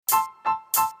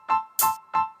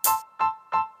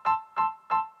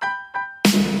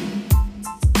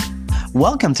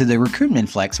Welcome to the Recruitment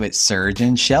Flex with Serge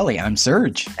and Shelly. I'm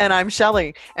Serge. And I'm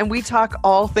Shelly. And we talk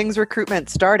all things recruitment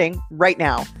starting right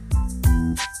now.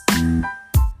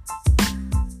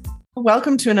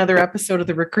 Welcome to another episode of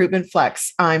the Recruitment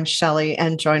Flex. I'm Shelly,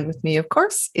 and joined with me, of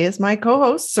course, is my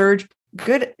co-host, Serge.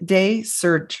 Good day,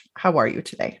 Serge. How are you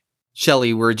today?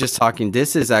 Shelly, we're just talking.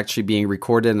 This is actually being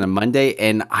recorded on a Monday,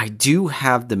 and I do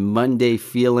have the Monday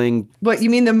feeling. What, you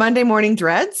mean the Monday morning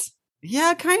dreads?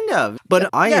 Yeah, kind of. But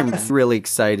I am really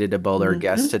excited about our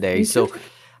guest today. So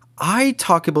I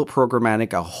talk about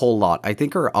programmatic a whole lot. I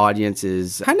think our audience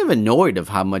is kind of annoyed of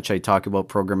how much I talk about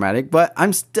programmatic, but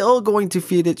I'm still going to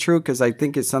feed it through because I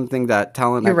think it's something that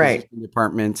talent acquisition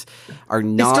departments are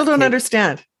not. They still don't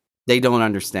understand. They don't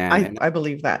understand. I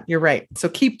believe that. You're right. So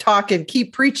keep talking,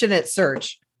 keep preaching it,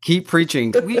 Serge. Keep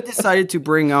preaching. We decided to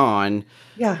bring on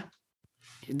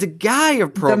the guy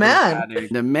of programmatic.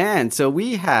 The man. So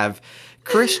we have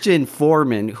Christian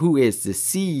Foreman, who is the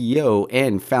CEO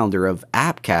and founder of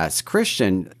Appcast.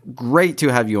 Christian, great to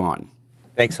have you on.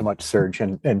 Thanks so much, Serge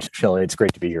and Shelly. It's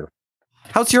great to be here.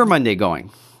 How's your Monday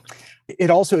going?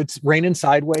 It's raining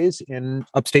sideways in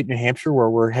upstate New Hampshire, where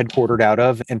we're headquartered out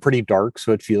of, and pretty dark.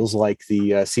 So it feels like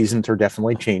the seasons are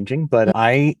definitely changing. But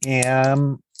I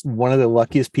am one of the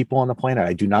luckiest people on the planet.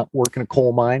 I do not work in a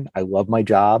coal mine. I love my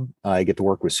job. I get to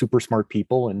work with super smart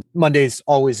people, and Monday's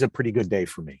always a pretty good day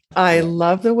for me. I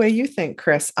love the way you think,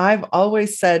 Chris. I've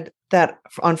always said that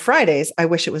on Fridays, I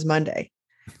wish it was Monday,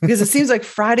 because it seems like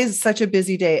Friday is such a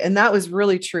busy day. And that was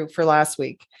really true for last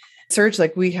week. Serge,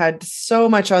 like we had so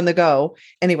much on the go.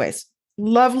 Anyways,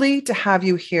 lovely to have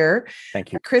you here.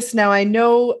 Thank you, Chris. Now I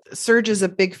know Serge is a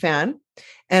big fan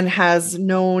and has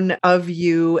known of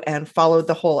you and followed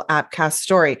the whole Appcast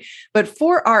story. But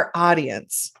for our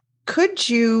audience, could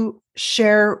you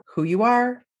share who you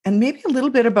are and maybe a little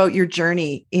bit about your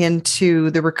journey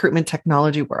into the recruitment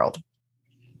technology world?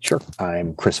 Sure.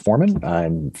 I'm Chris Foreman.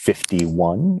 I'm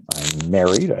 51. I'm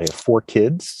married. I have 4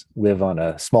 kids, live on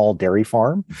a small dairy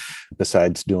farm,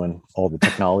 besides doing all the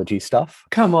technology stuff.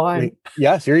 Come on.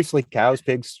 Yeah, seriously. Cows,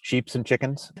 pigs, sheep, and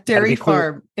chickens. Dairy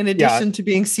farm, in addition to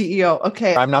being CEO.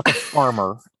 Okay. I'm not the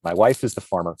farmer. My wife is the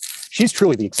farmer. She's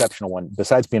truly the exceptional one.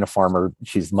 Besides being a farmer,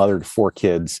 she's mothered 4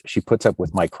 kids. She puts up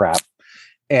with my crap.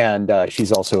 And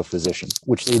she's also a physician,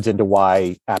 which leads into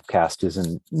why Appcast is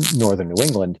in northern New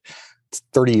England.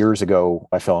 30 years ago,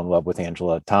 I fell in love with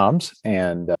Angela Toms,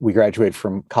 and we graduated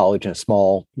from college in a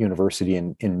small university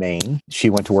in Maine. She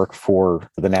went to work for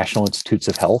the National Institutes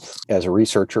of Health as a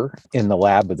researcher in the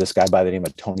lab with this guy by the name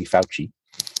of Tony Fauci.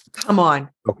 Come on.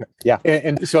 Okay. Yeah.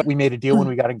 And so we made a deal when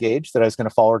we got engaged that I was going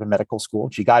to follow her to medical school.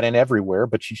 She got in everywhere,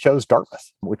 but she chose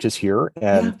Dartmouth, which is here.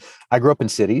 And I grew up in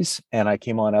cities, and I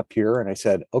came on up here and I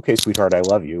said, okay, sweetheart, I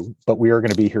love you, but we are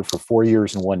going to be here for 4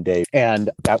 years and 1 day. And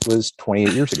that was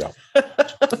 28 years ago.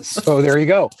 So there you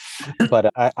go. But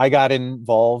I got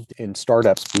involved in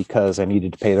startups because I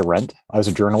needed to pay the rent. I was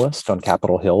a journalist on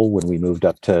Capitol Hill when we moved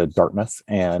up to Dartmouth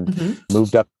and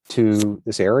moved up to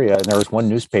this area. And there was one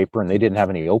newspaper and they didn't have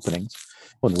any openings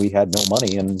when we had no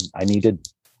money and I needed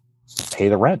to pay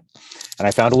the rent. And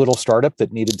I found a little startup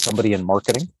that needed somebody in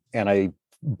marketing, and I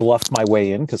bluffed my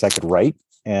way in because I could write.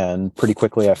 And pretty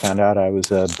quickly I found out I was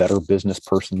a better business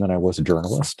person than I was a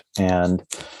journalist. And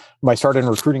my start in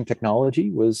recruiting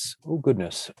technology was,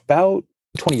 about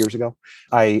 20 years ago.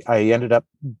 I ended up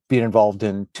being involved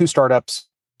in 2 startups.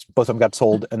 Both of them got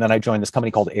sold. And then I joined this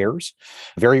company called Airs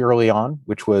very early on,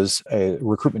 which was a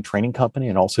recruitment training company,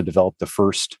 and also developed the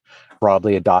first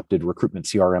broadly adopted recruitment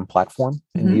CRM platform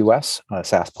in the US, a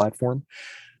SaaS platform.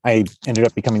 I ended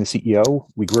up becoming the CEO.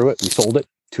 We grew it. We sold it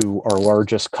to our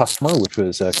largest customer, which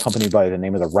was a company by the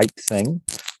name of The Right Thing,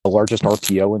 the largest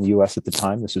RPO in the US at the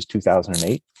time. This was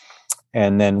 2008.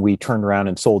 And then we turned around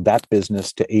and sold that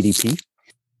business to ADP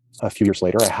a few years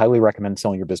later. I highly recommend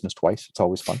selling your business twice. It's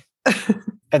always fun.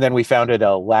 And then we founded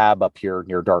a lab up here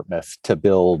near Dartmouth to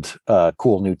build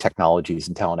cool new technologies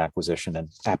and talent acquisition. And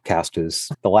Appcast is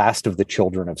the last of the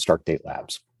children of Start Date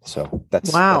Labs. So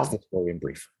that's the story in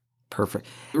brief. Perfect.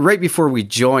 Right before we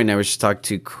joined, I was just talking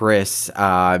to Chris,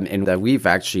 and that we've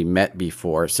actually met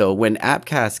before. So when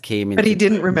Appcast came in, but he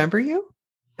didn't remember you?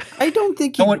 I don't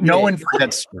think no one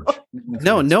forgets Serge.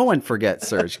 No one forgets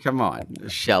Serge. Come on,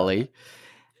 Shelly.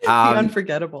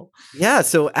 Unforgettable. Yeah,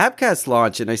 so Appcast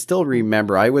launched, and I still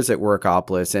remember I was at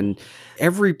Workopolis, and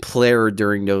every player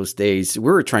during those days,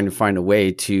 we were trying to find a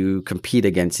way to compete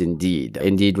against Indeed.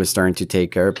 Indeed was starting to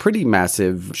take a pretty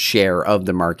massive share of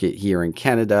the market here in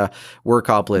Canada.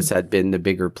 Workopolis had been the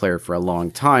bigger player for a long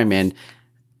time, and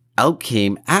out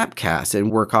came Appcast,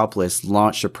 and Workopolis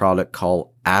launched a product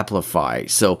called Applify.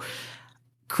 So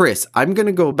Chris, I'm going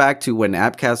to go back to when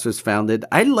Appcast was founded.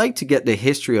 I'd like to get the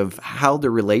history of how the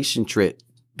relationship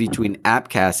between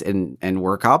Appcast and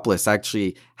Workopolis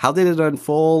actually, how did it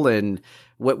unfold and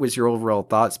what was your overall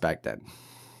thoughts back then?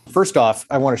 First off,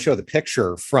 I want to show the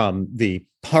picture from the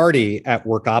party at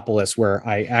Workopolis where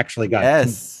I actually got.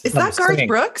 Yes. Is that Garth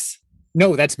Brooks?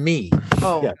 No, that's me.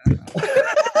 Oh. Yeah.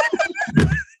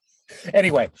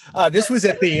 Anyway, this was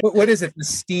at what is it? The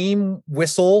Steam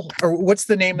Whistle, or what's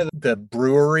the name of the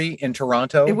brewery in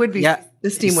Toronto? It would be the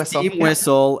Steam Whistle. Steam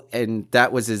Whistle, and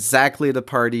that was exactly the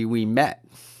party we met.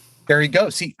 There you go.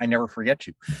 See, I never forget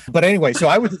you. But anyway, so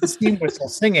I was at the Steam Whistle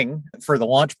singing for the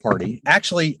launch party.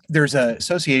 Actually, there's an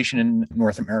association in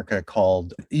North America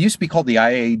called, it used to be called the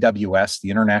IAWS, the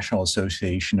International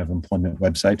Association of Employment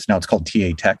Websites. Now it's called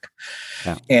TA Tech.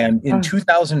 Yeah. And in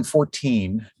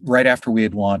 2014, right after we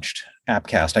had launched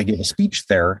Appcast, I gave a speech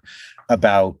there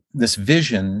about this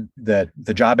vision that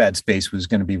the job ad space was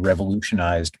going to be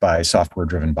revolutionized by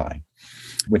software-driven buying,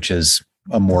 which is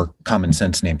a more common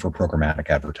sense name for programmatic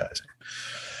advertising.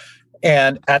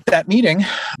 And at that meeting,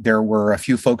 there were a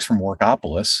few folks from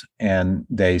Workopolis, and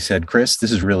they said, Chris,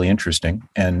 this is really interesting.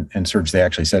 And Serge, they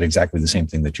actually said exactly the same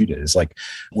thing that you did. It's like,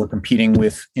 we're competing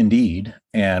with Indeed,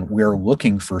 and we're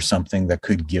looking for something that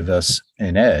could give us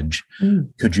an edge.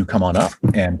 Could you come on up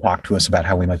and talk to us about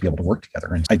how we might be able to work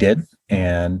together? And I did.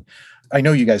 And I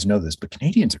know you guys know this, but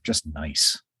Canadians are just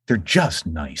nice. They're just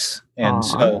nice. And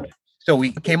so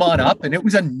we came on up, and it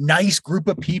was a nice group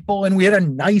of people, and we had a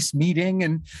nice meeting,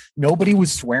 and nobody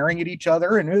was swearing at each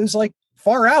other. And it was like,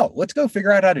 far out. Let's go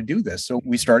figure out how to do this. So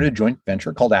we started a joint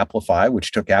venture called Applify,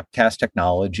 which took Appcast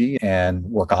technology and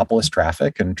Workopolis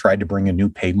traffic and tried to bring a new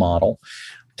pay model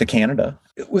to Canada.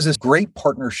 It was a great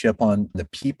partnership on the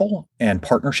people and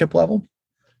partnership level.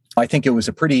 I think it was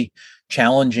a pretty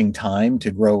challenging time to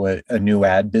grow a new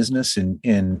ad business in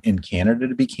Canada,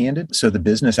 to be candid. So the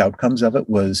business outcomes of it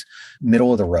was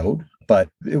middle of the road, but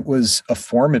it was a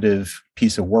formative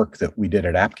piece of work that we did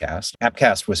at Appcast.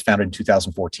 Appcast was founded in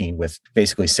 2014 with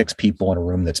basically 6 people in a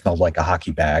room that smelled like a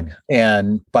hockey bag.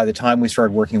 And by the time we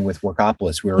started working with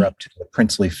Workopolis, we were up to the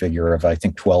princely figure of, I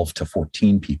think, 12 to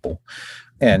 14 people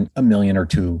and $1 million or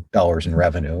 $2 million in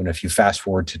revenue. And if you fast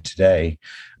forward to today,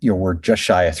 we're just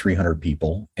shy of 300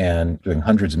 people and doing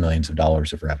hundreds of millions of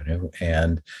dollars of revenue.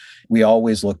 And we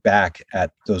always look back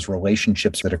at those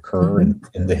relationships that occur in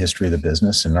the history of the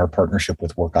business. And our partnership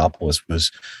with Workopolis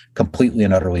was completely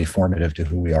and utterly formative to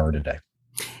who we are today.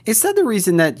 Is that the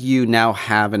reason that you now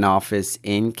have an office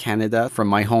in Canada from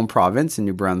my home province in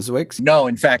New Brunswick? No,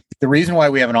 in fact, the reason why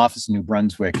we have an office in New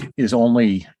Brunswick is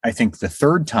only, I think, the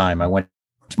third time I went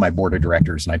to my board of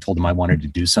directors and I told them I wanted to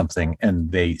do something,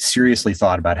 and they seriously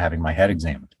thought about having my head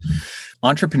examined.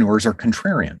 Entrepreneurs are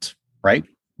contrarians, right?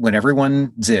 When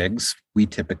everyone zigs, we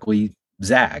typically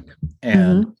zag.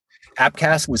 And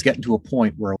Appcast was getting to a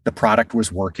point where the product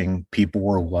was working, people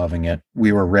were loving it.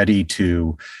 We were ready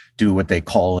to do what they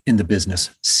call in the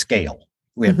business scale.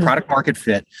 We had product market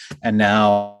fit, and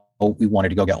now we wanted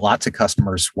to go get lots of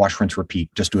customers, wash, rinse, repeat,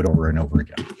 just do it over and over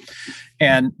again.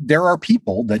 And there are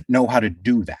people that know how to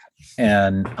do that.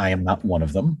 And I am not one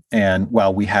of them. And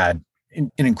while we had an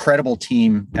incredible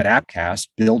team at Appcast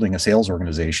building a sales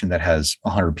organization that has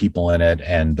 100 people in it,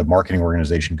 and the marketing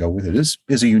organization go with it,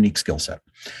 is a unique skill set.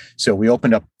 So we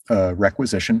opened up a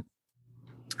requisition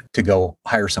to go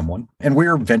hire someone. And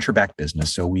we're a venture-backed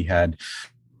business. So we had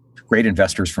great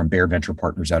investors from Baird Venture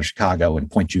Partners out of Chicago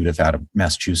and Point Judith out of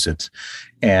Massachusetts.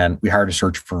 And we hired a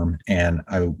search firm, and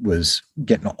I was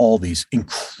getting all these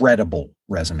incredible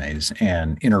resumes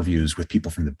and interviews with people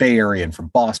from the Bay Area and from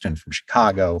Boston, from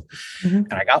Chicago.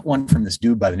 And I got one from this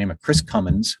dude by the name of Chris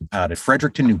Cummins out of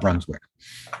Fredericton, New Brunswick.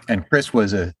 And Chris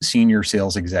was a senior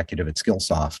sales executive at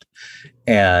Skillsoft.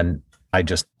 And I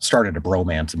just started a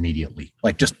bromance immediately,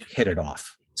 like just hit it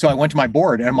off. So I went to my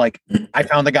board and I'm like, I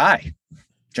found the guy.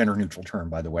 Gender neutral term,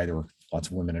 by the way. There were lots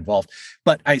of women involved.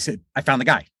 But I said, I found the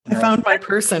guy. I found my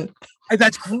person.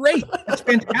 That's great. That's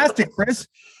fantastic, Chris.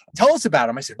 Tell us about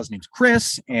him. I said, his name's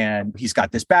Chris, and he's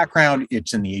got this background.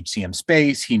 It's in the HCM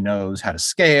space. He knows how to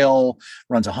scale,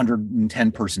 runs a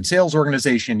 110-person sales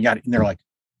organization. Yeah. And they're like,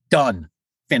 done.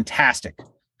 Fantastic.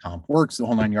 Comp works, the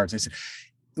whole 9 yards. I said,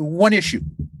 one issue.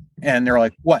 And they're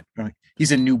like, what? I'm like,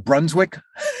 he's in New Brunswick,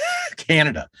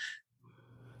 Canada.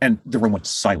 And the room went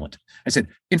silent. I said,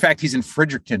 in fact, he's in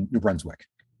Fredericton, New Brunswick.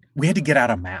 We had to get out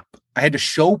a map. I had to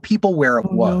show people where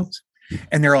it was. No.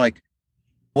 And they're like,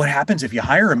 what happens if you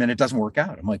hire him and it doesn't work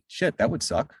out? I'm like, shit, that would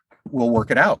suck. We'll work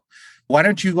it out. Why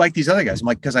don't you like these other guys? I'm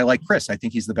like, because I like Chris. I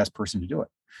think he's the best person to do it.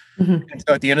 And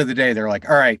so at the end of the day, they're like,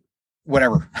 all right,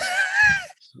 whatever.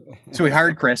 So we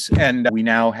hired Chris, and we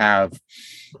now have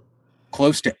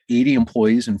close to 80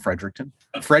 employees in Fredericton.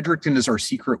 Fredericton is our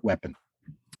secret weapon.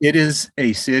 It is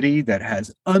a city that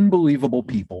has unbelievable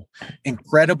people,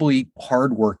 incredibly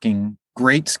hardworking,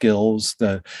 great skills.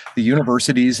 The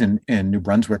universities in New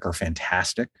Brunswick are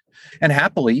fantastic. And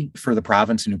happily for the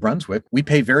province of New Brunswick, we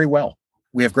pay very well.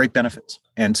 We have great benefits.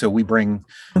 And so we bring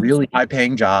really high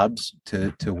paying jobs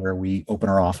to where we open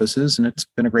our offices. And it's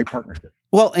been a great partnership.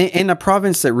 Well, in a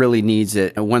province that really needs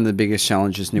it, one of the biggest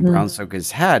challenges New Brunswick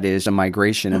has had is a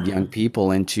migration of young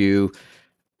people into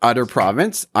other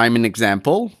province. I'm an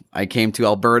example. I came to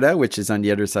Alberta, which is on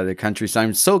the other side of the country. So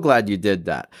I'm so glad you did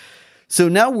that. So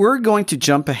now we're going to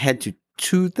jump ahead to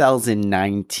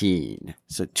 2019.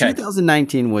 So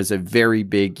 2019 was a very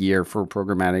big year for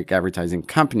programmatic advertising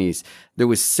companies. There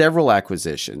was several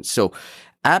acquisitions. So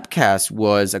Appcast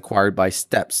was acquired by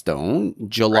Stepstone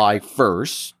July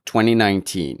 1st,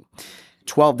 2019.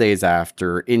 12 days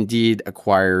after, Indeed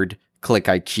acquired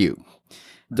ClickIQ.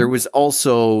 There was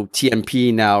also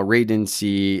TMP, now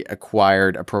Radency,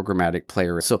 acquired a programmatic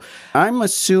player. So I'm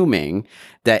assuming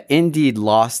that Indeed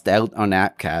lost out on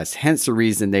Appcast, hence the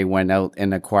reason they went out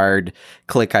and acquired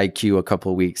ClickIQ a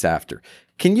couple of weeks after.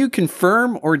 Can you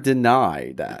confirm or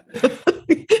deny that?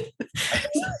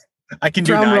 I can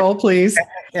do drum roll, please.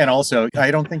 And also,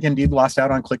 I don't think Indeed lost out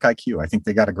on ClickIQ. I think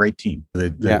they got a great team. The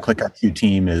ClickIQ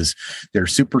team they're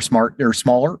super smart. They're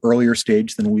smaller, earlier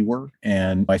stage than we were.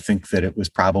 And I think that it was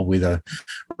probably the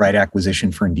right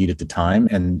acquisition for Indeed at the time.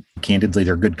 And candidly,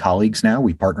 they're good colleagues now.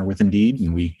 We partner with Indeed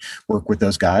and we work with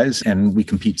those guys and we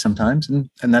compete sometimes. And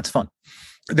that's fun.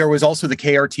 There was also the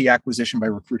KRT acquisition by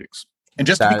Recruitix. And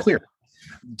just to be clear,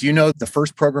 do you know the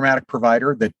first programmatic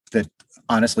provider that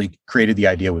honestly created the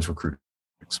idea was Recruitix?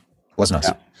 Wasn't us.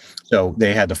 Yeah. So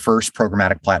they had the first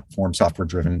programmatic platform,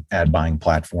 software-driven ad buying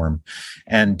platform.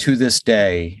 And to this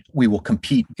day, we will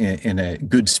compete in a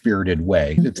good-spirited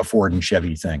way. It's a Ford and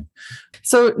Chevy thing.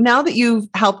 So now that you've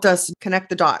helped us connect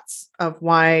the dots of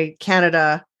why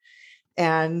Canada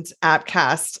and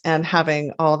Appcast and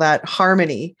having all that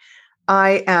harmony,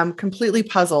 I am completely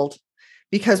puzzled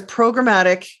because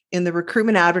programmatic in the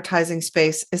recruitment advertising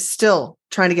space is still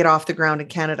trying to get off the ground in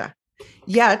Canada.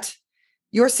 Yet,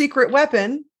 your secret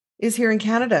weapon is here in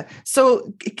Canada.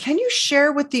 So can you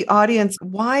share with the audience,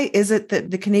 why is it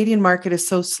that the Canadian market is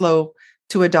so slow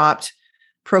to adopt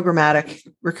programmatic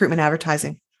recruitment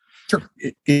advertising? Sure.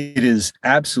 It is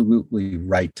absolutely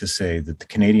right to say that the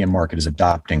Canadian market is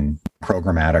adopting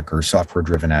programmatic or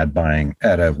software-driven ad buying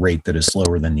at a rate that is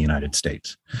slower than the United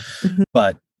States. Mm-hmm.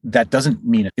 But that doesn't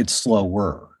mean it's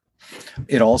slower.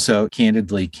 It also,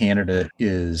 candidly, Canada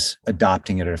is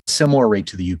adopting it at a similar rate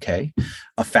to the UK,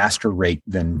 a faster rate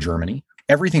than Germany.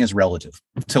 Everything is relative.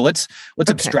 So let's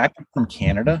abstract from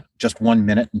Canada just 1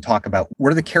 minute and talk about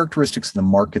what are the characteristics of the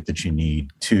market that you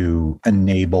need to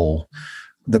enable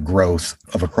the growth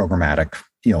of a programmatic,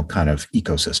 kind of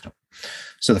ecosystem.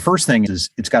 So the first thing is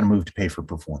it's got to move to pay for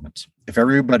performance. If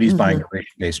everybody's buying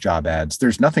duration-based job ads,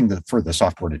 there's nothing for the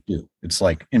software to do. It's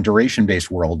like in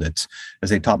duration-based world, it's as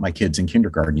they taught my kids in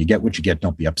kindergarten, you get what you get,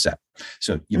 don't be upset.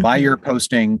 So you buy your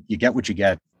posting, you get what you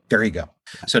get, there you go.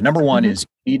 So number one is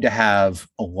you need to have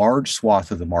a large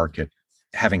swath of the market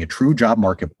having a true job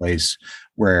marketplace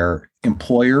where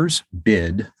employers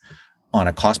bid on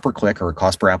a cost per click or a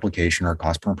cost per application or a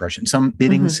cost per impression, some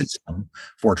bidding system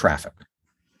for traffic.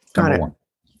 Number one.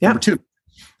 Yeah. Number two,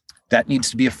 that needs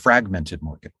to be a fragmented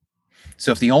market.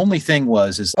 So if the only thing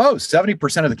is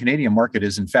 70% of the Canadian market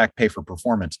is in fact pay for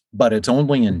performance, but it's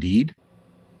only Indeed.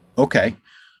 Okay.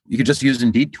 You could just use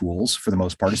Indeed tools for the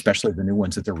most part, especially the new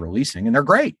ones that they're releasing, and they're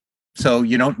great. So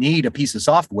you don't need a piece of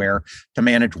software to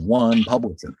manage one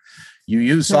publisher. You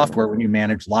use software when you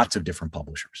manage lots of different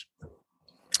publishers.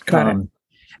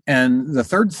 And the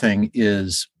third thing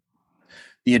is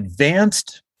the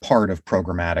advanced part of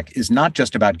programmatic is not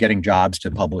just about getting jobs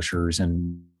to publishers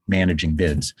and managing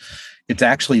bids. It's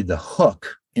actually the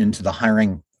hook into the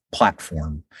hiring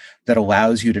platform that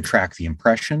allows you to track the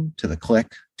impression, to the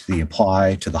click, to the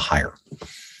apply, to the hire.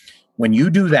 When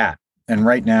you do that, and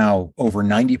right now over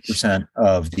 90%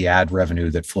 of the ad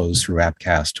revenue that flows through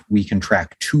Appcast, we can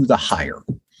track to the hire.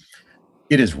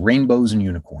 It is rainbows and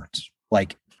unicorns.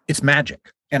 Like, it's magic.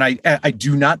 And I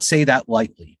do not say that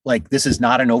lightly. Like, this is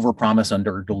not an overpromise,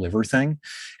 under-deliver thing.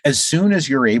 As soon as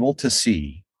you're able to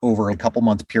see over a couple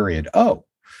month period,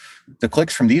 the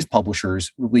clicks from these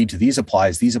publishers lead to these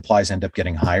applies end up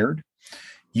getting hired,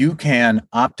 you can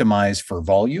optimize for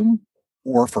volume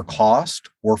or for cost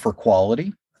or for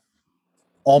quality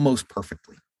almost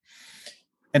perfectly.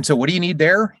 And so what do you need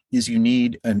there is you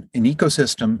need an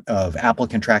ecosystem of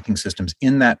applicant tracking systems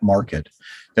in that market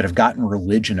that have gotten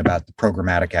religion about the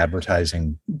programmatic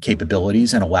advertising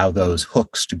capabilities and allow those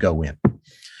hooks to go in.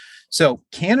 So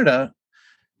Canada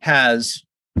has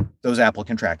those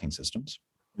applicant tracking systems.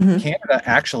 Mm-hmm. Canada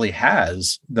actually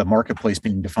has the marketplace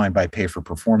being defined by pay for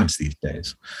performance these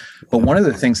days. But one of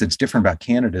the things that's different about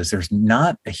Canada is there's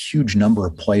not a huge number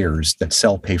of players that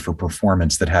sell pay for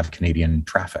performance that have Canadian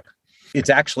traffic. It's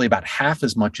actually about half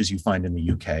as much as you find in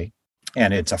the UK,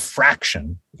 and it's a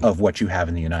fraction of what you have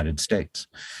in the United States.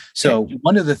 So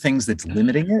one of the things that's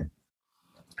limiting it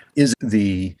is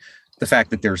the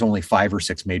fact that there's only 5 or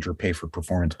 6 major pay for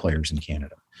performance players in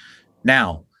Canada.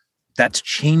 Now, that's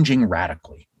changing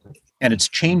radically, and it's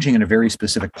changing in a very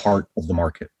specific part of the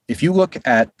market. If you look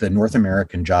at the North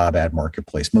American job ad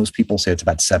marketplace, most people say it's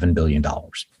about $7 billion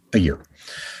a year.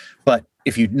 But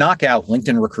if you knock out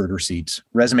LinkedIn recruiter seats,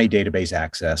 resume database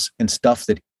access, and stuff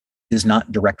that is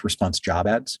not direct response job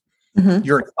ads,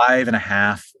 you're at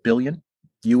 $5.5 billion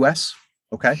US.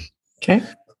 Okay.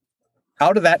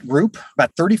 Out of that group,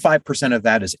 about 35% of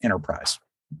that is enterprise.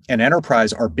 And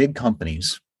enterprise are big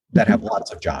companies that have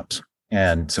lots of jobs.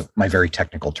 And so my very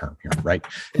technical term here, right?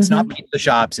 It's not pizza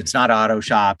shops, it's not auto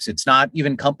shops, it's not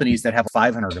even companies that have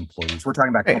 500 employees. We're talking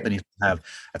about companies that have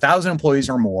 1,000 employees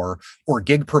or more, or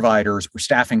gig providers or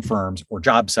staffing firms or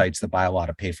job sites that buy a lot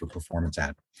of pay for performance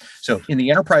ad. So in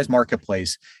the enterprise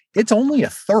marketplace, it's only a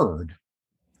third.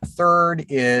 A third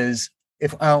is,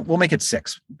 if we'll make it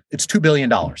 6, it's $2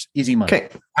 billion, easy money. Okay.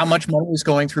 How much money is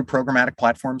going through programmatic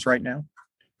platforms right now?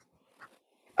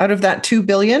 Out of that 2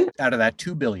 billion? Out of that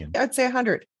 2 billion. I'd say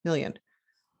 100 million.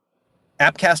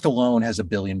 Appcast alone has $1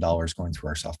 billion going through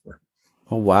our software.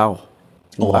 Oh, wow.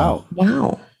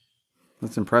 Wow.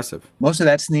 That's impressive. Most of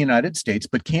that's in the United States,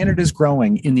 but Canada's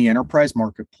growing in the enterprise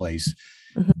marketplace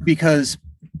because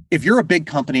if you're a big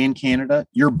company in Canada,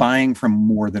 you're buying from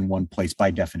more than one place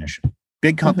by definition.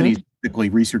 Big companies, typically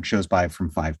research shows buy from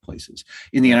 5 places.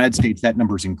 In the United States, that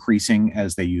number is increasing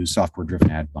as they use software-driven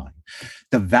ad buying.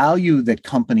 The value that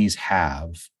companies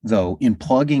have, though, in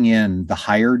plugging in the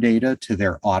hire data to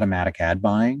their automatic ad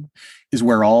buying is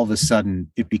where all of a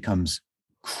sudden it becomes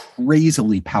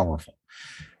crazily powerful.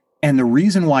 And the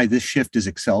reason why this shift is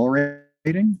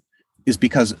accelerating is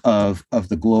because of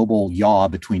the global yaw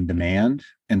between demand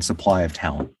and supply of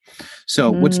talent. So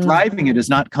what's driving it is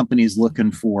not companies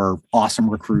looking for awesome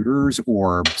recruiters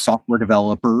or software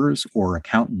developers or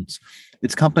accountants.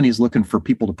 It's companies looking for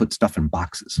people to put stuff in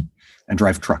boxes and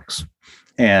drive trucks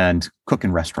and cook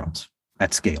in restaurants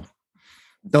at scale.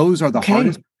 Those are the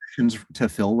hardest positions to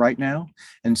fill right now.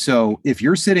 And so if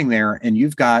you're sitting there and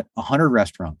you've got 100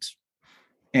 restaurants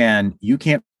and you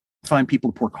can't find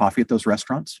people to pour coffee at those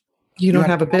restaurants, you don't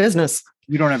have a business.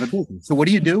 You don't have a business. So what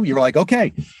do? You're like,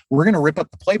 okay, we're going to rip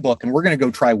up the playbook and we're going to go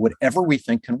try whatever we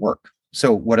think can work.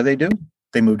 So what do?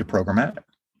 They move to programmatic.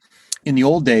 In the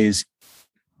old days,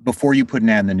 before you put an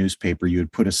ad in the newspaper, you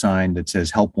would put a sign that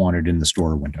says help wanted in the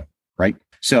store window, right?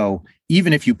 So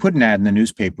even if you put an ad in the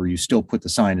newspaper, you still put the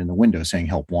sign in the window saying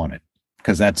help wanted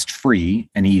because that's free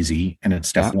and easy. And it's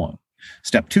step 1.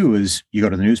 Step 2 is you go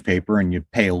to the newspaper and you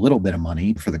pay a little bit of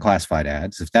money for the classified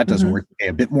ads. If that doesn't work, you pay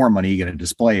a bit more money, you get a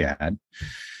display ad.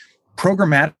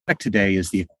 Programmatic today is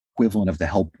the equivalent of the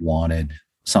help wanted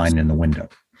sign in the window.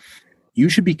 You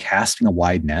should be casting a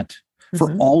wide net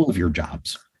for all of your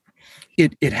jobs.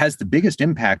 It has the biggest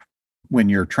impact when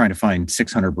you're trying to find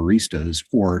 600 baristas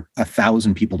or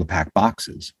 1,000 people to pack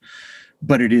boxes.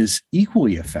 But it is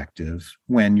equally effective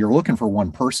when you're looking for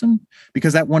one person,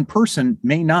 because that one person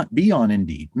may not be on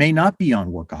Indeed, may not be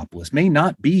on Workopolis, may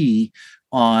not be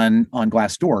on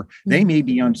Glassdoor. They may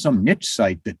be on some niche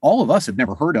site that all of us have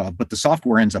never heard of, but the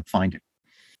software ends up finding.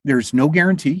 There's no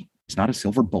guarantee. It's not a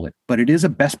silver bullet, but it is a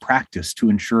best practice to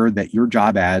ensure that your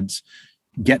job ads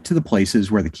get to the places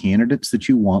where the candidates that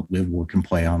you want live, work, and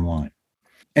play online.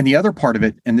 And the other part of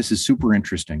it, and this is super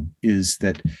interesting, is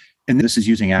that, and this is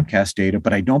using Appcast data,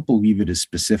 but I don't believe it is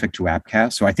specific to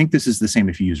Appcast. So I think this is the same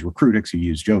if you use Recruitix, you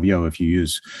use Jovio, if you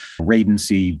use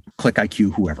Radency,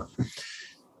 ClickIQ, whoever.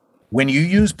 When you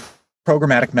use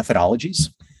programmatic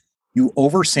methodologies, you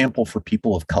oversample for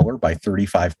people of color by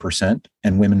 35%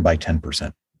 and women by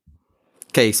 10%.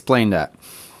 Okay, explain that.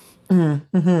 How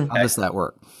does that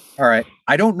work? All right.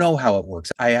 I don't know how it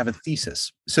works. I have a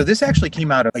thesis. So this actually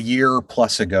came out a year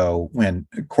plus ago when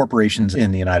corporations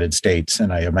in the United States,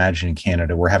 and I imagine in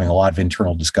Canada, were having a lot of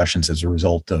internal discussions as a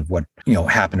result of what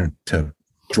happened to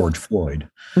George Floyd.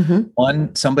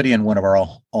 Somebody in one of our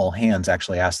all hands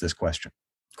actually asked this question: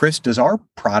 Chris, does our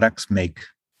products make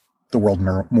the world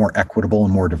more equitable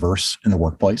and more diverse in the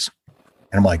workplace?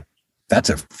 And I'm like, That's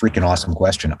a freaking awesome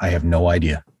question. I have no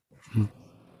idea.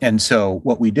 And so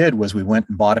what we did was we went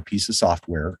and bought a piece of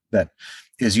software that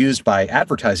is used by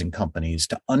advertising companies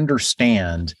to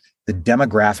understand the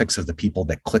demographics of the people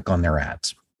that click on their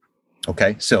ads.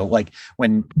 Okay. So like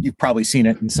when you've probably seen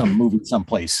it in some movie,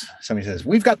 someplace, somebody says,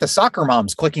 we've got the soccer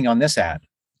moms clicking on this ad,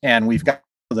 and we've got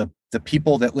the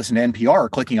people that listen to NPR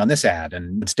clicking on this ad,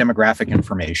 and it's demographic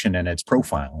information and it's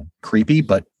profiling. Creepy,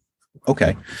 but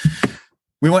okay.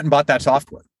 We went and bought that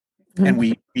software, and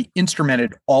we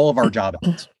instrumented all of our job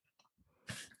ads.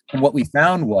 And what we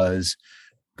found was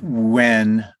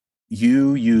when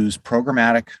you use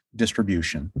programmatic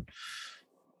distribution,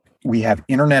 we have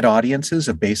internet audiences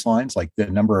of baselines, like the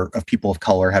number of people of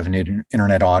color have an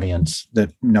internet audience,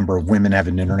 the number of women have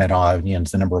an internet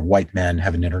audience, the number of white men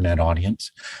have an internet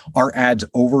audience. Our ads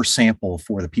oversample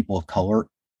for the people of color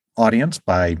audience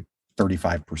by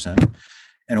 35%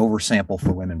 and oversample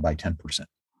for women by 10%.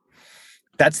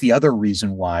 That's the other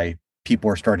reason why people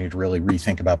are starting to really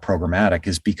rethink about programmatic,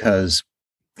 is because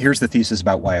here's the thesis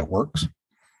about why it works.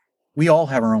 We all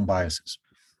have our own biases.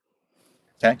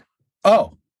 Okay.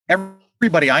 Oh,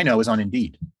 everybody I know is on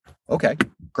Indeed. Okay,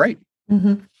 great.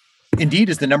 Indeed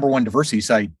is the number one diversity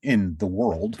site in the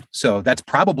world. So that's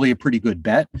probably a pretty good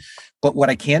bet. But what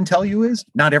I can tell you is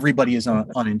not everybody is on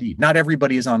Indeed. Not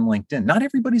everybody is on LinkedIn. Not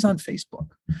everybody's on Facebook.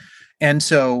 And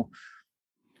so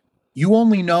you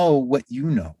only know what you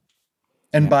know.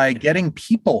 And by getting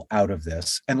people out of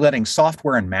this and letting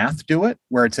software and math do it,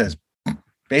 where it says,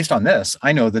 based on this,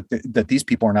 I know that these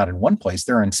people are not in one place,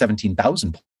 they're in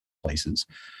 17,000 places.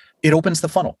 It opens the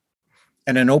funnel.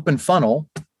 And an open funnel,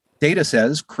 data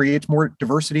says, creates more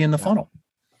diversity in the funnel.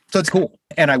 So it's cool.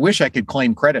 And I wish I could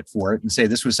claim credit for it and say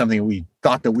this was something we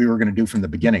thought that we were going to do from the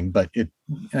beginning, but it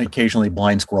occasionally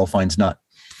blind squirrel finds nut.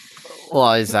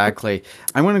 Well, exactly.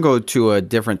 I want to go to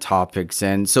different topics.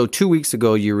 And so 2 weeks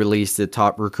ago, you released the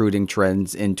top recruiting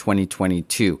trends in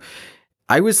 2022.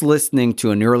 I was listening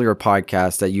to an earlier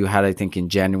podcast that you had, I think, in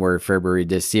January, February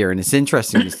this year. And it's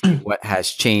interesting to see what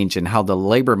has changed and how the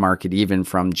labor market, even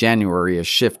from January, has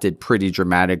shifted pretty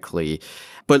dramatically.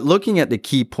 But looking at the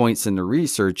key points in the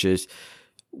research is,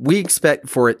 we expect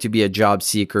for it to be a job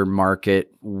seeker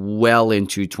market well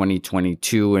into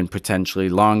 2022 and potentially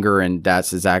longer. And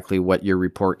that's exactly what your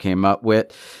report came up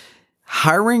with.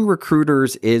 Hiring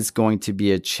recruiters is going to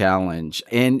be a challenge.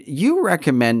 And you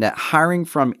recommend that hiring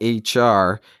from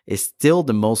HR is still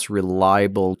the most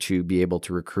reliable to be able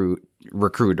to recruit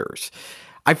recruiters.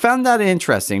 I found that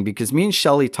interesting because me and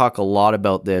Shelly talk a lot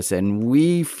about this, and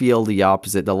we feel the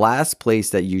opposite. The last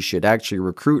place that you should actually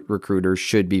recruit recruiters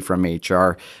should be from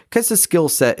HR, because the skill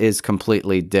set is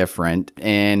completely different.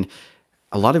 And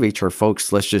a lot of HR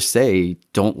folks, let's just say,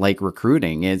 don't like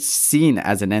recruiting. It's seen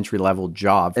as an entry-level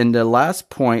job. And the last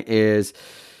point is,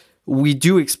 we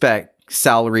do expect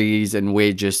salaries and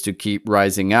wages to keep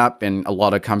rising up, and a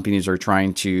lot of companies are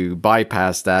trying to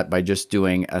bypass that by just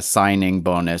doing a signing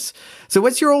bonus. So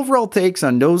what's your overall takes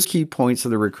on those key points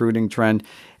of the recruiting trend?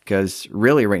 Because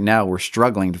really right now we're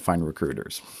struggling to find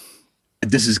recruiters.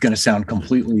 This is going to sound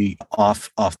completely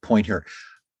off point here.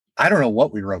 I don't know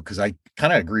what we wrote because I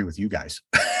kind of agree with you guys.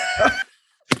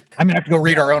 I'm going to have to go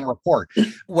read our own report.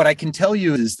 What I can tell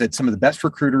you is that some of the best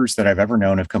recruiters that I've ever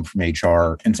known have come from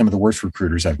HR, and some of the worst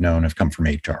recruiters I've known have come from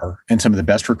HR, and some of the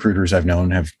best recruiters I've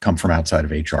known have come from outside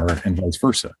of HR, and vice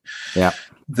versa. Yeah.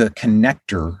 The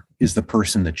connector is the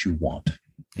person that you want.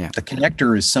 Yeah. The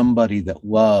connector is somebody that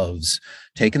loves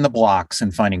taking the blocks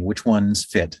and finding which ones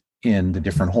fit in the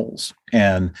different holes.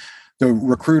 And the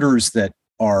recruiters that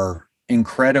are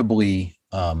incredibly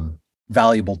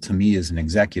valuable to me as an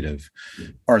executive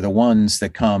are the ones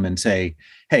that come and say,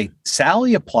 hey,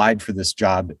 Sally applied for this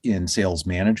job in sales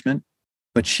management,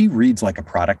 but she reads like a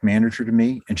product manager to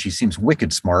me, and she seems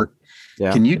wicked smart.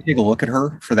 Yeah. Can you take a look at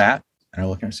her for that? And I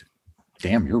look at her and say,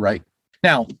 damn, you're right.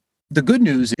 Now, the good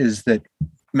news is that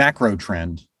macro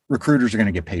trend, recruiters are going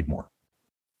to get paid more.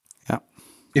 Yeah.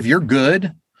 If you're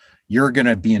good, you're going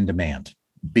to be in demand,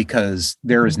 because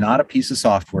there is not a piece of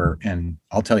software, and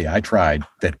I'll tell you, I tried,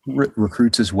 that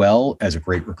recruits as well as a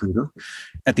great recruiter.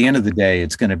 At the end of the day,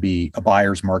 it's going to be a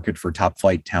buyer's market for top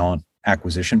flight talent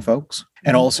acquisition folks,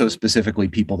 and also specifically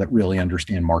people that really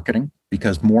understand marketing,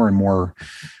 because more and more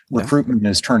recruitment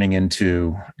is turning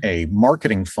into a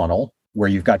marketing funnel where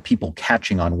you've got people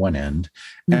catching on one end,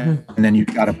 and then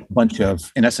you've got a bunch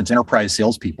of, in essence, enterprise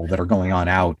salespeople that are going on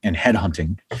out and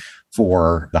headhunting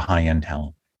for the high-end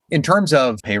talent. In terms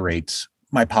of pay rates,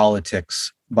 my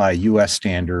politics by US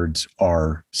standards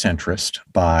are centrist.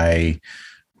 By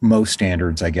most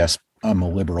standards, I guess I'm a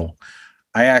liberal.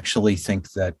 I actually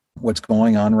think that what's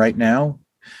going on right now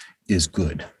is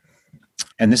good.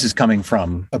 And this is coming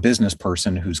from a business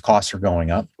person whose costs are going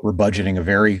up. We're budgeting a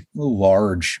very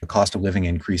large cost of living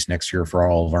increase next year for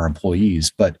all of our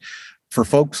employees. But for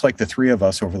folks like the three of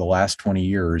us over the last 20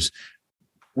 years,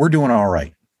 we're doing all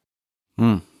right.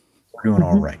 We're doing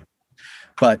all right.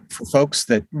 But for folks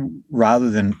that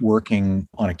rather than working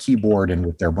on a keyboard and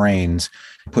with their brains,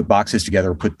 put boxes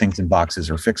together, put things in boxes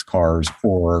or fix cars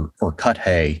or cut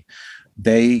hay,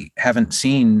 they haven't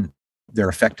seen their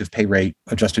effective pay rate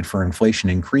adjusted for inflation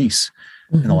increase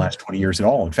in the last 20 years at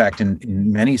all. In fact, in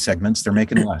many segments, they're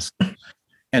making less.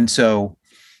 And so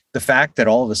the fact that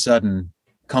all of a sudden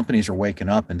companies are waking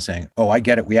up and saying, oh, I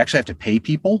get it. We actually have to pay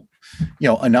people,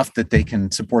 enough that they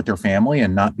can support their family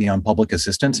and not be on public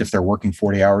assistance if they're working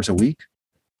 40 hours a week,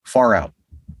 far out.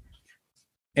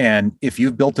 And if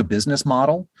you've built a business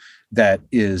model that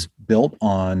is built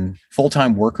on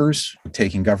full-time workers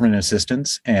taking government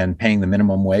assistance and paying the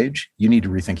minimum wage, you need to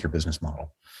rethink your business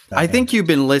model. I think you've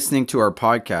been listening to our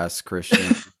podcast,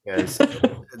 Christian. Because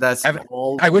that's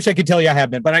all. I wish I could tell you I have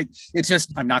been, but it's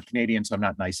just, I'm not Canadian, so I'm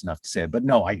not nice enough to say it. But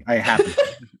no, I haven't.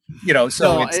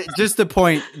 So no, it's just the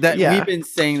point that we've been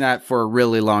saying that for a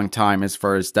really long time, as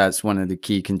far as that's one of the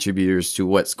key contributors to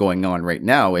what's going on right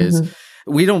now is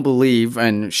we don't believe,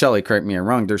 and Shelley, correct me if I'm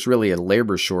wrong, there's really a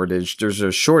labor shortage. There's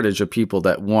a shortage of people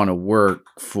that want to work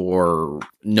for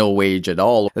no wage at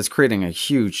all. That's creating a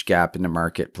huge gap in the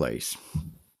marketplace.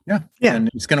 Yeah. And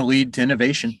it's going to lead to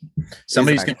innovation.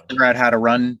 Somebody's going to figure out how to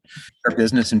run their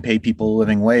business and pay people a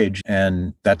living wage.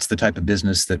 And that's the type of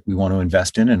business that we want to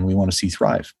invest in and we want to see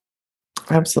thrive.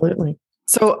 Absolutely.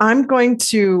 So I'm going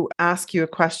to ask you a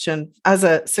question. As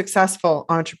a successful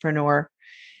entrepreneur,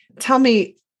 tell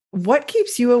me, what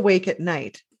keeps you awake at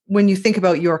night when you think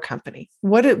about your company?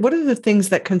 What are the things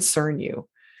that concern you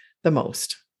the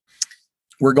most?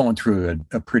 We're going through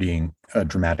a pretty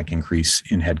dramatic increase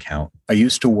in headcount. I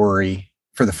used to worry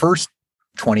for the first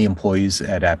 20 employees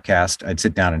at Appcast, I'd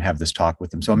sit down and have this talk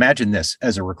with them. So imagine this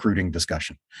as a recruiting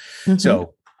discussion.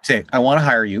 So say, I want to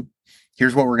hire you.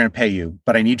 Here's what we're going to pay you,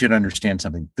 but I need you to understand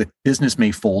something. The business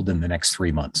may fold in the next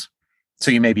 3 months. So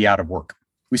you may be out of work.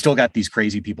 We still got these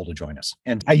crazy people to join us.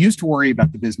 And I used to worry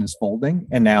about the business folding.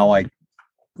 And now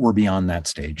we're beyond that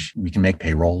stage. We can make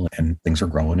payroll and things are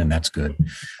growing and that's good.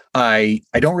 I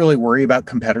don't really worry about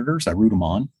competitors. I root them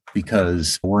on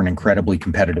because we're an incredibly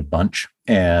competitive bunch.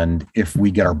 And if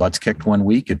we get our butts kicked one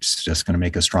week, it's just going to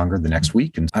make us stronger the next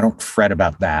week. And I don't fret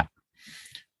about that.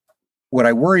 What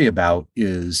I worry about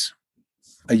is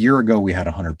a year ago, we had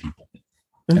 100 people.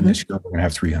 And this year, we're going to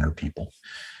have 300 people.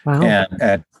 Wow. And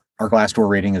at our Glassdoor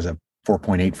rating is a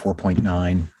 4.8,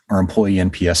 4.9. Our employee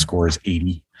NPS score is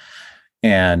 80.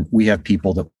 And we have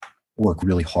people that work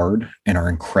really hard and are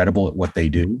incredible at what they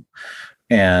do.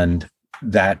 And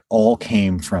that all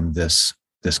came from this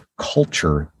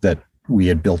culture that we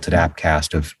had built at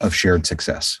Appcast of shared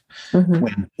success.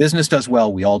 When business does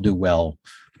well, we all do well.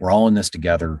 We're all in this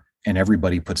together and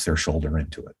everybody puts their shoulder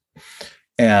into it.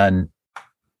 And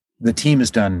the team has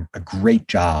done a great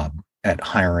job at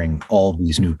hiring all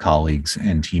these new colleagues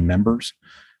and team members.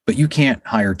 But you can't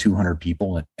hire 200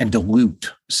 people and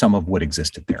dilute some of what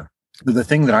existed there. The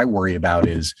thing that I worry about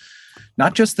is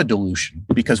not just the dilution,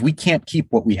 because we can't keep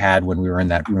what we had when we were in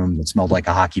that room that smelled like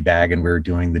a hockey bag and we were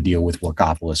doing the deal with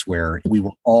Workopolis, where we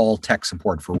were all tech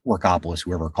support for Workopolis,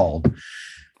 whoever called.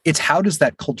 It's how does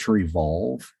that culture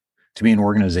evolve to be an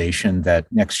organization that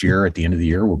next year, at the end of the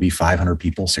year, will be 500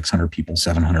 people, 600 people,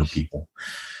 700 people.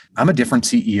 I'm a different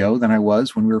CEO than I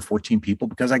was when we were 14 people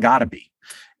because I got to be.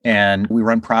 And we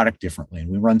run product differently and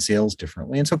we run sales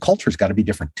differently. And so culture's got to be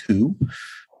different too.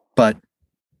 But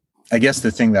I guess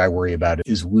the thing that I worry about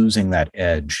is losing that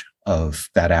edge of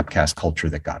that Appcast culture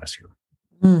that got us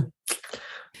here.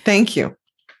 Thank you.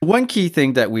 One key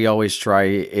thing that we always try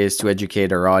is to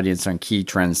educate our audience on key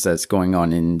trends that's going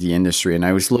on in the industry. And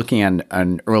I was looking at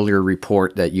an earlier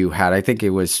report that you had, I think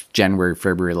it was January,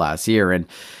 February last year. And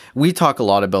we talk a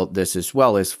lot about this as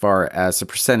well, as far as the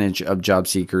percentage of job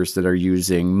seekers that are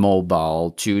using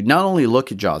mobile to not only look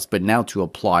at jobs, but now to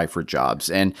apply for jobs.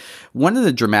 And one of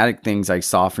the dramatic things I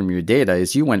saw from your data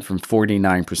is you went from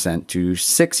 49% to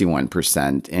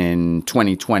 61% in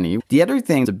 2020. The other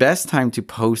thing, the best time to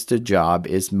post a job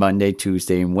is Monday,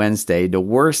 Tuesday, and Wednesday. The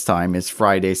worst time is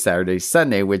Friday, Saturday,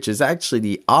 Sunday, which is actually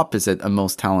the opposite of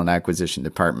most talent acquisition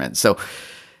departments. So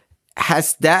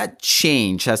has that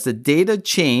changed? Has the data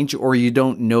changed, or you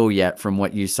don't know yet from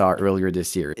what you saw earlier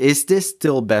this year? Is this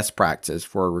still best practice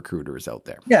for recruiters out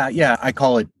there? Yeah. I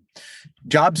call it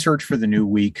job search for the new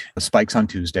week. Spikes on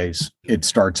Tuesdays. It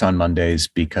starts on Mondays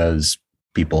because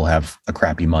people have a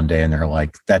crappy Monday and they're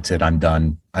like, that's it, I'm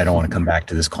done. I don't want to come back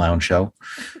to this clown show.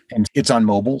 And it's on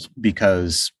mobile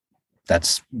because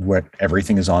that's what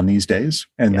everything is on these days.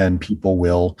 And then people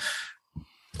will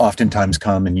oftentimes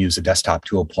come and use a desktop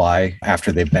to apply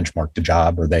after they've benchmarked a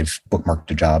job or they've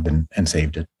bookmarked a job and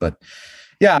saved it. But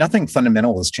yeah, nothing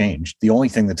fundamental has changed. The only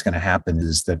thing that's going to happen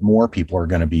is that more people are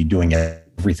going to be doing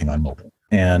everything on mobile.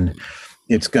 And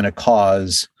it's going to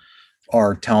cause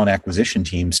our talent acquisition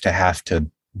teams to have to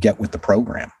get with the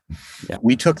program. Yeah.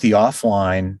 We took the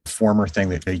offline former thing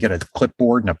that you get a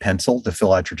clipboard and a pencil to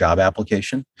fill out your job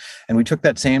application. And we took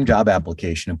that same job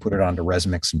application and put it onto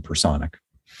Resumix and Personic.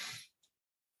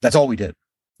 That's all we did.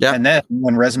 Yeah. And then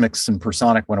when Resumix and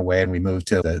Personic went away and we moved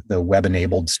to the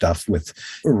web-enabled stuff with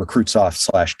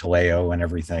RecruitSoft/Taleo and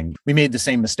everything, we made the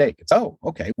same mistake. It's, oh,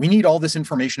 okay, we need all this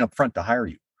information up front to hire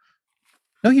you.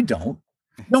 No, you don't.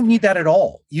 You don't need that at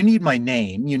all. You need my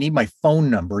name. You need my phone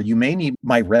number. You may need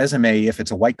my resume if it's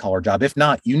a white collar job. If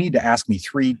not, you need to ask me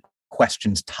 3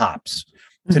 questions tops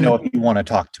to know if you want to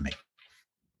talk to me.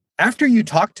 After you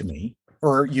talk to me,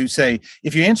 or you say,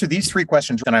 if you answer these 3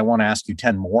 questions, then I want to ask you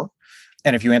 10 more.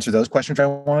 And if you answer those questions, I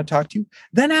want to talk to you.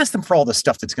 Then ask them for all the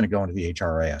stuff that's going to go into the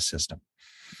HRIS system.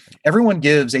 Everyone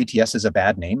gives ATSs a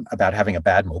bad name about having a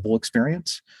bad mobile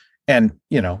experience. And,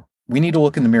 we need to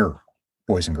look in the mirror,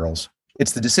 boys and girls.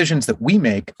 It's the decisions that we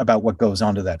make about what goes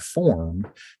onto that form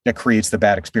that creates the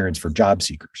bad experience for job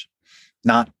seekers,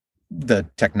 not the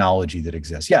technology that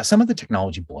exists. Yeah, some of the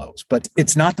technology blows, but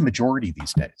it's not the majority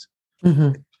these days.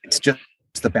 It's just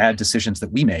the bad decisions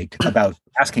that we make about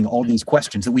asking all these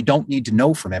questions that we don't need to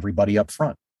know from everybody up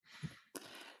front.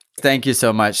 Thank you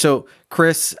so much. So,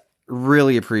 Chris,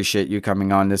 really appreciate you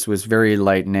coming on. This was very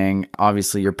enlightening.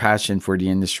 Obviously, your passion for the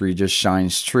industry just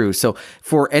shines through. So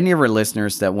for any of our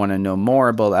listeners that want to know more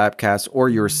about Appcast or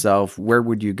yourself, where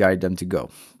would you guide them to go?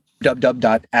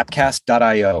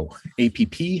 www.appcast.io,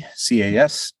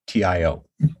 appcastio.io.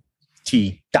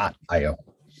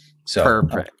 So,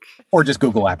 perfect. Or just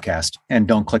Google Appcast and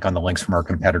don't click on the links from our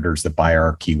competitors that buy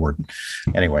our keyword.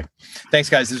 Anyway, thanks,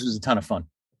 guys. This was a ton of fun.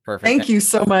 Perfect. Thank you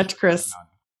so much, Chris.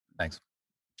 Thanks.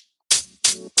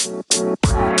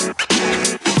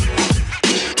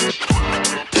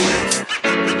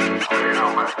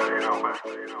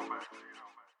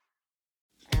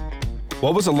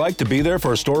 What was it like to be there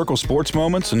for historical sports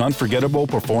moments and unforgettable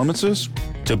performances?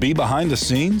 To be behind the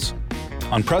scenes?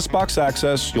 On Pressbox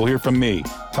Access, you'll hear from me,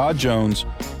 Todd Jones,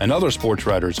 and other sports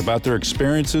writers about their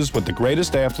experiences with the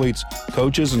greatest athletes,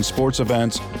 coaches, and sports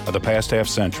events of the past half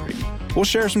century. We'll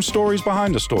share some stories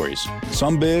behind the stories,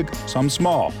 some big, some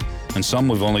small, and some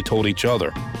we've only told each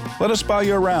other. Let us spy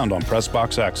you around on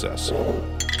Pressbox Access.